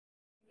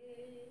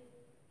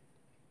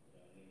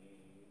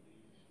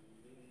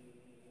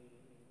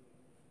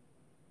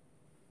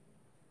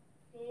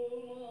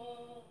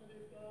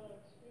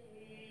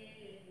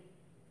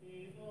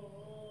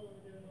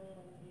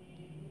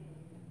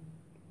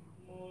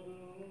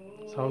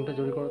সাউন্ডটা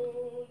জোরে করো।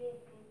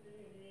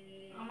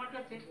 আমার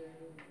কাছে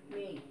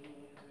নেই।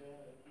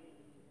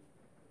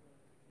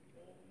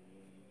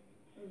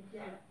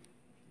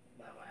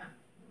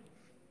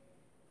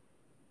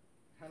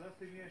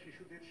 থ্যালাসেমিয়া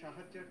শিশুদের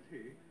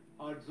সাহায্যার্থে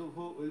আর্যভ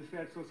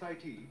ওয়েলফেয়ার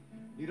সোসাইটি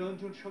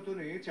নিরঞ্জন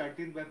সদনে 4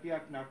 দিন ব্যাপী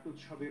এক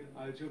নাট্যোৎসবের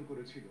আয়োজন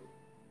করেছিল।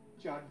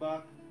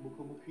 চারবাক,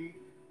 মুখোমুখি,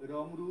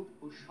 রংরূপ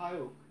ও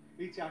শায়ক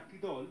এই 4টি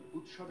দল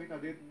উৎসবে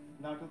তাদের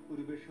নাটক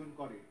পরিবেশন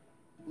করে।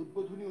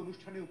 উদ্বোধনী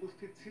অনুষ্ঠানে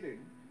উপস্থিত ছিলেন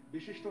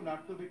বিশিষ্ট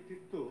নাট্য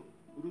ব্যক্তিত্ব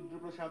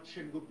রুদ্রপ্রসাদ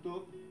সেনগুপ্ত,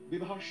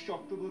 বিভাস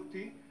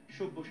চক্রবর্তী,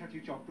 সব্যসাচী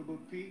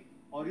চক্রবর্তী,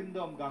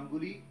 অরিন্দম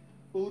গাঙ্গুলি,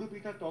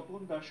 পৌরপিতা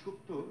তপন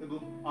দাশগুপ্ত এবং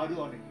আরো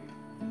অনেকে।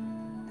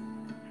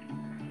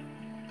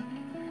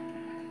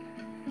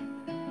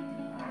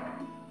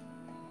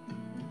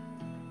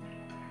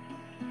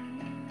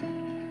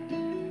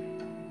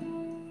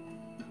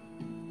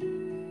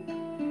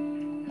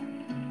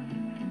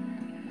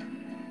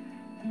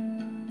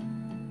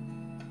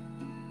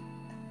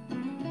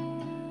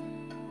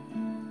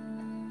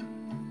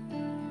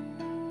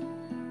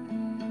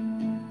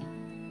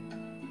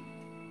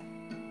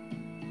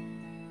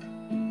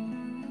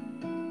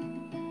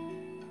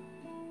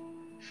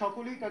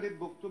 সকলেই তাদের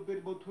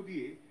বক্তব্যের মধ্য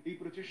দিয়ে এই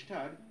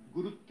প্রচেষ্টার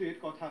গুরুত্বের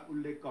কথা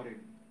উল্লেখ করেন।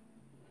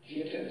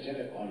 থিয়েটার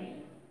যারা করে,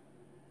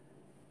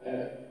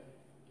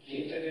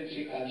 থিয়েটারের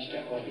যে কাজটা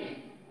করে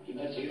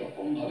কিংবা যে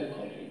রকম ভাবে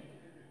করে,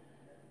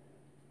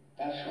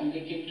 তার সঙ্গে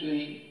কিন্তু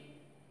এই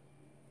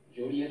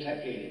জড়িয়ে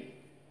থাকে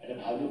একটা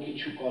ভালো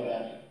কিছু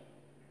করার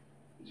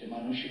যে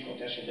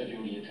মানসিকতা, সেটা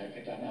জড়িয়ে থাকে।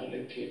 তা না হলে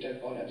থিয়েটার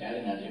করা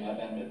যায় না,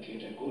 যেভাবে আমরা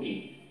থিয়েটার করি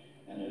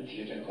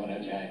থিয়েটার করা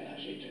যায় না,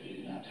 সেটা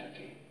যদি না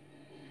থাকে।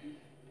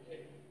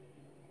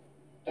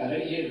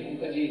 তারাই যে এরকম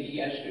কাজে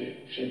এগিয়ে আসবে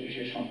সে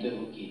বিষয়ে সন্দেহ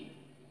কি?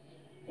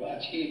 তো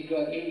আজকে একটু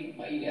আগেই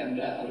বাইরে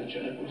আমরা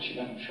আলোচনা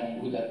করছিলাম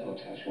শম্ভুদার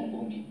কথা, শম্ভু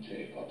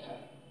মিত্রের কথা।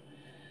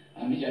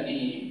 আমি জানি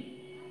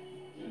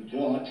রুদ্র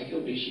আমার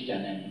থেকেও বেশি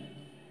জানেন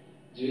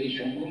যে এই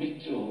শম্ভু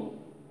মিত্র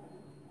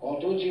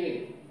কত যে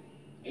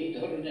এই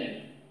ধরনের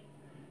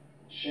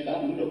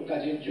সেবামূলক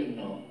কাজের জন্য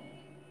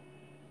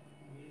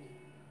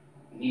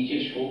নিজে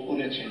শো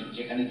করেছেন,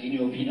 যেখানে তিনি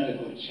অভিনয়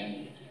করছেন,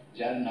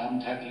 যার নাম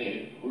থাকলে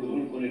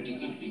হুড়হুড় করে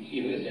টিকিট বিক্রি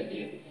হয়ে যাবে,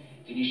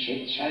 তিনি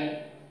স্বেচ্ছায়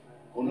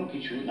কোনো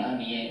কিছু না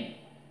নিয়ে,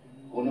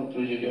 কোনো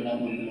প্রযোজনা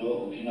মূল্য,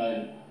 অভিনয়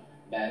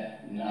ব্যয়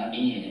না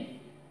নিয়ে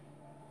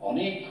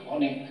অনেক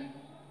অনেক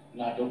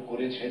নাটক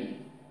করেছেন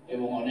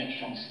এবং অনেক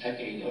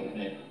সংস্থাকে, এই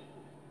ধরনের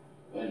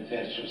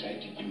ওয়েলফেয়ার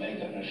সোসাইটি কিংবা এই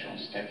ধরনের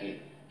সংস্থাকে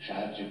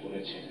সাহায্য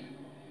করেছেন।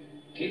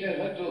 থিয়েটার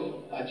হয়তো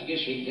আজকে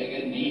সেই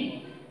জায়গায় নেই,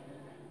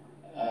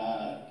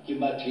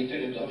 কিংবা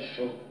থিয়েটারের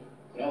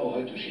দর্শকরাও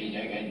হয়তো সেই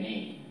জায়গায়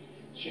নেই,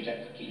 সেটা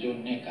কি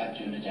জন্যে কার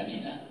জন্য জানি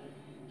না,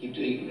 কিন্তু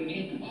এগুলো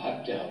নিয়ে একটু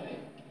ভাবতে হবে।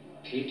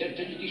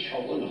 থিয়েটারটা যদি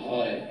সবল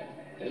হয়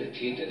তাহলে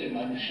থিয়েটারের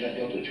মানুষরা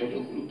যত ছোট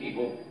গ্রুপই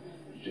হোক,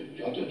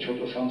 যত ছোট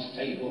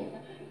সংস্থাই হোক,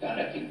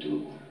 তারা কিন্তু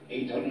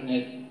এই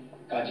ধরনের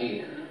কাজে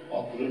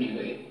অগ্রণী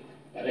হয়ে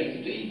তারাই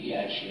কিন্তু এগিয়ে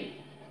আসে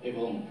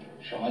এবং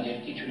সমাজের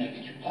কিছু না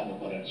কিছু ভালো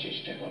করার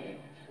চেষ্টা করে।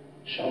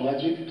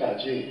 সামাজিক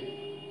কাজে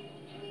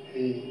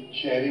এই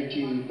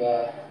চ্যারিটি বা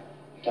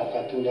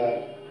টাকা তোলার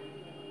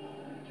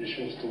যে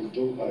সমস্ত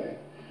উদ্যোগ হয়,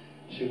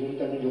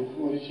 সেগুলোতে আমি লক্ষ্য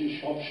করেছি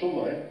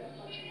সবসময়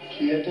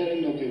থিয়েটারের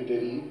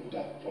লোকেদেরই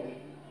ডাক পড়ে,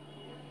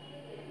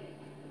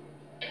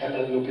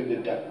 খেলার লোকেদের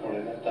ডাক পড়ে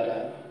না, তারা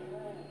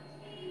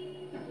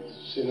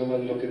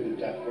সিনেমার লোকেদের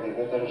ডাক পড়ে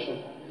না, তারা সব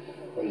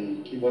ওই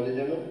কি বলে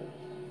যেন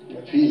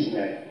ফিজ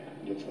নেয়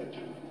লোকের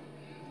জন্য।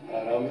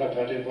 আর আমরা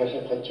ঘাটের পয়সা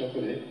খরচা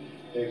করে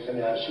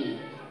এখানে আসি,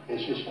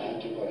 এসে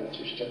সাহায্য করার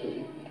চেষ্টা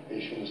করি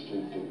এই সমস্ত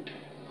উদ্যোগকে।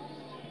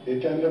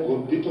 এতে আমরা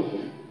গর্বিত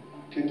হই,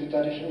 কিন্তু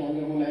তারই সঙ্গে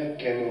আমাদের মনে হয়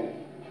কেন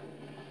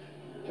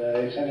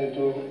এখানে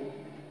তো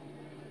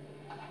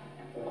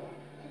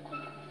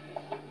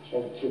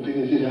সব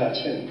প্রতিনিধিরা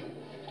আছেন,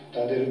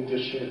 তাদের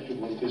উদ্দেশ্যে একটু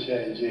বলতে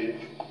চাই যে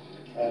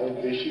আরো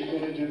বেশি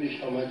করে যদি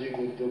সামাজিক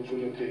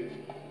উদ্যোগগুলোকে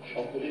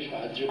সকলে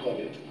সাহায্য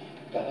করে,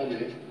 তাহলে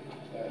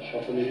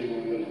সকলেরই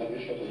মঙ্গল হবে,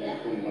 সকলের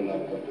পুণ্য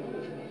লাভ হবে।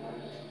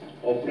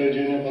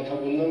 অপ্রয়োজনীয় কথা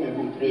বললাম,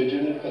 এবং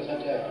প্রয়োজনের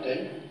কথাটা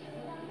একটাই,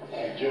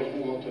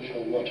 আর্যভর মতো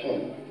সংগঠন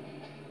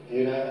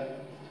এরা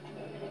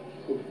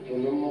খুব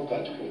প্রণম্য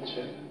কাজ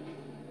করছে।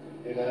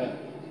 এরা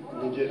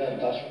নিজেরা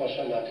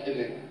দাসপাশা না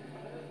খেলে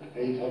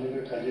এই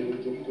ধরনের কাজের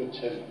উদ্যোগ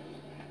করছেন,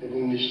 এবং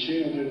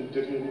নিশ্চয়ই ওদের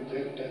উদ্যোগের মধ্যে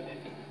একটা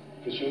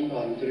প্রচন্ড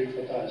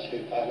আন্তরিকতা আছে,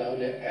 তা না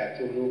হলে এত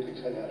লোক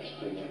এখানে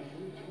আসতো না।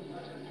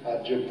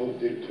 আর্যভর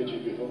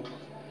দীর্ঘজীবী হোক,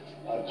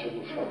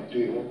 আর্যভর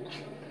সক্রিয় হোক,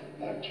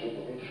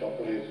 আর্যভর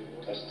সকলের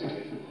কাছ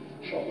থেকে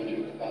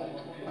সহযোগ পাক।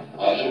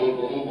 আর্যভর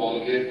প্রথম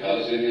পদক্ষেপ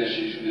থ্যালাসেমিয়া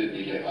শিশুদের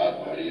দিকে হাত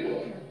বাড়িয়ে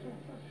দেওয়া।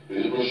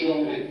 কিন্তু প্রশ্ন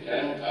হবে,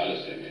 কেন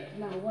থ্যালাসেমিয়া?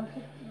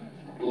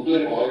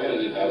 উত্তরে পাওয়া গেল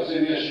যে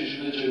থ্যালাসেমিয়া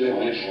শিশুদের জন্য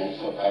অনেক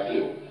সংস্থা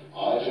থাকলেও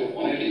আজও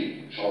অনেকেই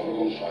সব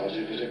রকম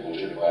সাহায্যের কাছে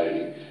পৌঁছতে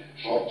পারেনি।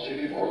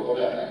 সবথেকে বড়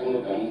কথা, এখনো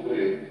কেমন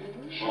করে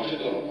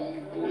সচেতনতা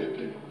গড়ে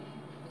ওঠে।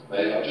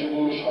 তাই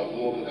আর্যভর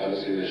সাধ্যমতো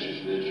থ্যালাসেমিয়া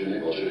শিশুদের জন্য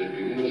বছরের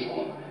বিভিন্ন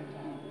সময়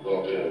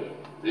ডক্টর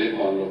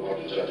দেবমাল্য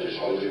ভট্টাচার্যের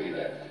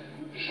সহযোগিতায়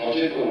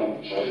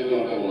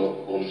সচেতনতামূলক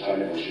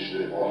অনুষ্ঠানে ও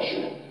শিশুদের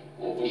পড়াশোনা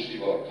ও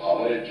পুষ্টিকর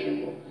খাবারের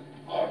জন্য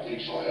আর্থিক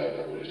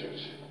সহায়তা করে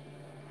চলেছে।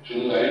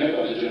 শুধু তাই না,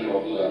 তাদের জন্য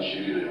রক্তদান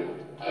শিবিরেরও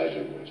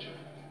আয়োজন করেছে।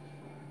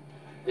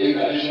 এই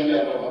কাজের সঙ্গে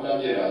আমরা ভাবলাম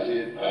যে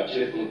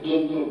রাজ্যের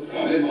প্রত্যন্ত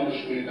গ্রামের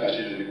মানুষগুলির কাছে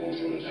যদি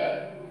পৌঁছানো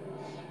যায়।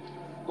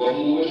 গত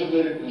 2 বছর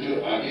ধরে পুজোর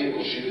আগে ও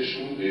শীতের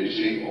শুরুতে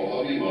সেই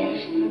অভাবী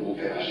মানুষগুলোর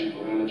মুখে হাসি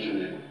ফোটানোর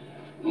জন্য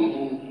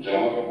নতুন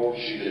জামা কাপড়,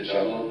 শীতের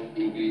চাদর,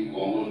 টুপি,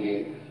 কম্বল নিয়ে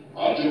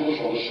আর্জব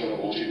সদস্যরা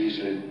পৌঁছে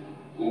দিয়েছিলেন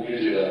হুগলি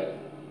জেলার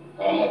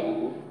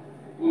কামারপুকুর,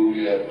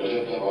 পুরুলিয়ার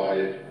অযোধ্যা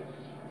পাহাড়ের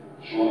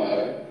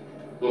সোনাহারায়,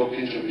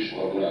 দক্ষিণ 24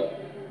 পরগনার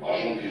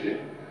বাসন্তীতে,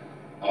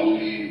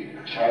 এমনকি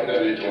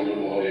ঝাড়গ্রামের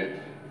জঙ্গলমহলের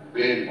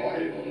বেল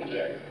পাহাড়ের মতো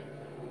জায়গা।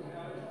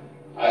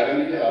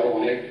 আগামীতে আরো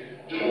অনেক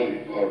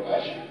জননির্ভর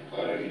কাজ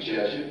করার ইচ্ছে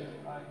আছে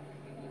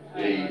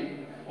এই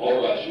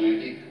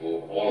অরাজনৈতিক ও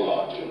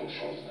অলাভজনক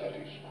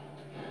সংস্থাটির।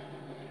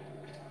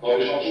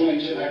 তবে সবসময়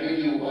ইচ্ছে থাকে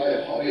যে উপায়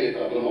হবে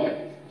তা তো নয়।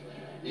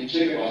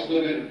 ইচ্ছেকে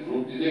বাস্তবের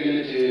রূপ দিতে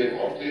গেলে যে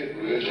অর্থের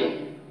প্রয়োজন,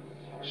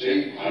 সেই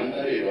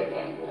ভান্ডারে এবার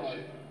প্রাণ করেছে।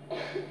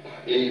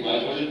 এই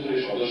 5 বছর ধরে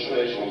সদস্যরা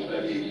এই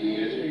সংস্থাকে এগিয়ে নিয়ে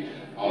গেছে।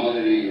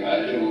 আমাদের এই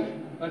আয়োজন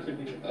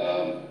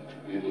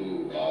কিন্তু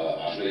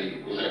আসলে এই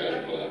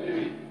কোষাগারের কথা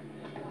ভেবেই।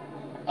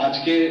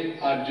 আজকে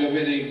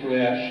আর্জবের এই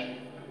প্রয়াস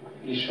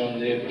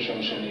নিঃসন্দেহে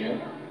প্রশংসনীয়।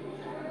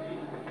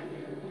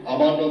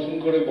 আমার নতুন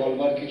করে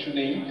বলবার কিছু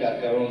নেই, তার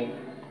কারণ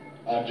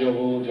আর্জব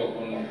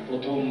যখন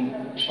প্রথম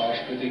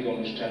সাংস্কৃতিক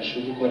অনুষ্ঠান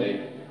শুরু করে,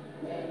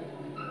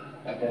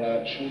 আপনারা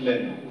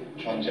শুনলেন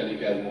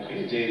সঞ্চালিকার মুখে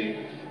যে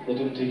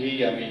প্রথম থেকেই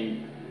আমি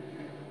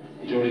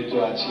জড়িত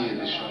আছি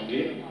এদের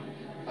সঙ্গে,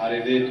 আর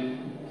এদের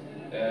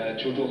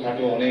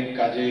ছোটখাটো অনেক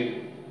কাজে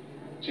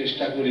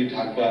চেষ্টা করি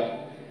থাকবার।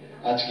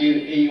 আজকের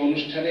এই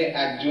অনুষ্ঠানে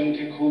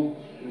একজনকে খুব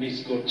মিস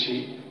করছি,